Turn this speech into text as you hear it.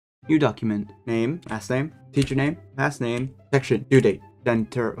New document. Name, last name, teacher name, last name, section, due date.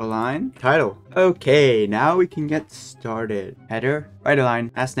 Center align, title. Okay, now we can get started. Header, right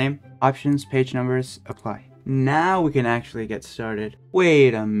align, last name, options, page numbers, apply. Now we can actually get started.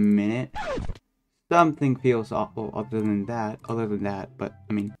 Wait a minute. Something feels awful other than that, but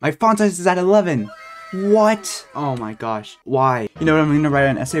I mean, my font size is at 11. What? Oh my gosh, why? You know what I'm gonna write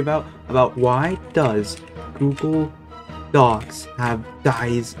an essay about? About why does Google Docs have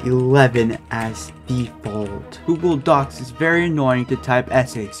size 11 as default? Google Docs is very annoying to type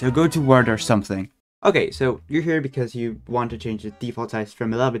essays, so go to Word or something. Okay, so you're here because you want to change the default size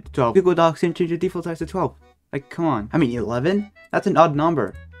from 11 to 12. Google Docs didn't change the default size to 12. Like, come on. I mean, 11? That's an odd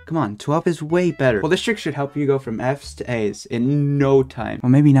number. Come on, 12 is way better. Well, this trick should help you go from F's to A's in no time.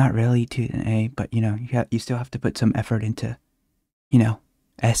 Well, maybe not really to an A, but you know, you still have to put some effort into, you know,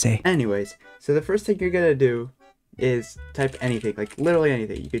 essay. Anyways, so the first thing you're gonna do is type anything, like literally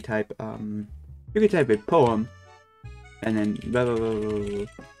anything. You could type a poem, and then blah blah blah blah blah.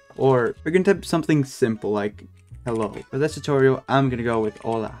 Or we're gonna type something simple like hello. For this tutorial, I'm gonna go with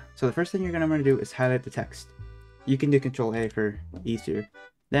hola. So the first thing you're gonna want to do is highlight the text. You can do Control A for easier.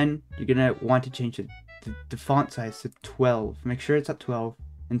 Then you're gonna want to change the font size to 12. Make sure it's at 12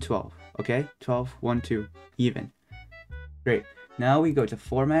 and 12. Okay, 12, 1, 2, even. Great. Now we go to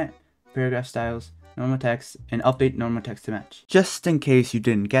Format, Paragraph Styles, Normal Text, and Update Normal Text to Match. Just in case you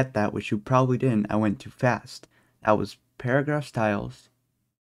didn't get that, which you probably didn't, I went too fast. That was Paragraph Styles,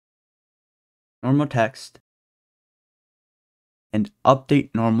 Normal Text, and Update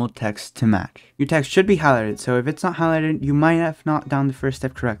Normal Text to Match. Your text should be highlighted, so if it's not highlighted, you might have not done the first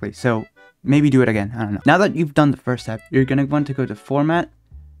step correctly, so maybe do it again, I don't know. Now that you've done the first step, you're going to want to go to Format,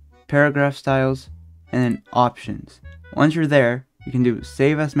 Paragraph Styles, and then Options. Once you're there, you can do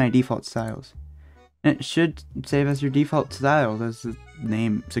Save as my default styles. And it should save as your default styles, as the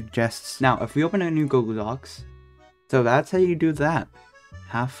name suggests. Now, if we open a new Google Docs, so that's how you do that.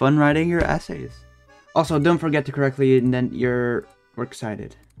 Have fun writing your essays. Also, don't forget to correctly indent your works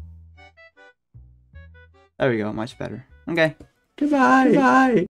cited. There we go, much better. Okay. Goodbye. Goodbye.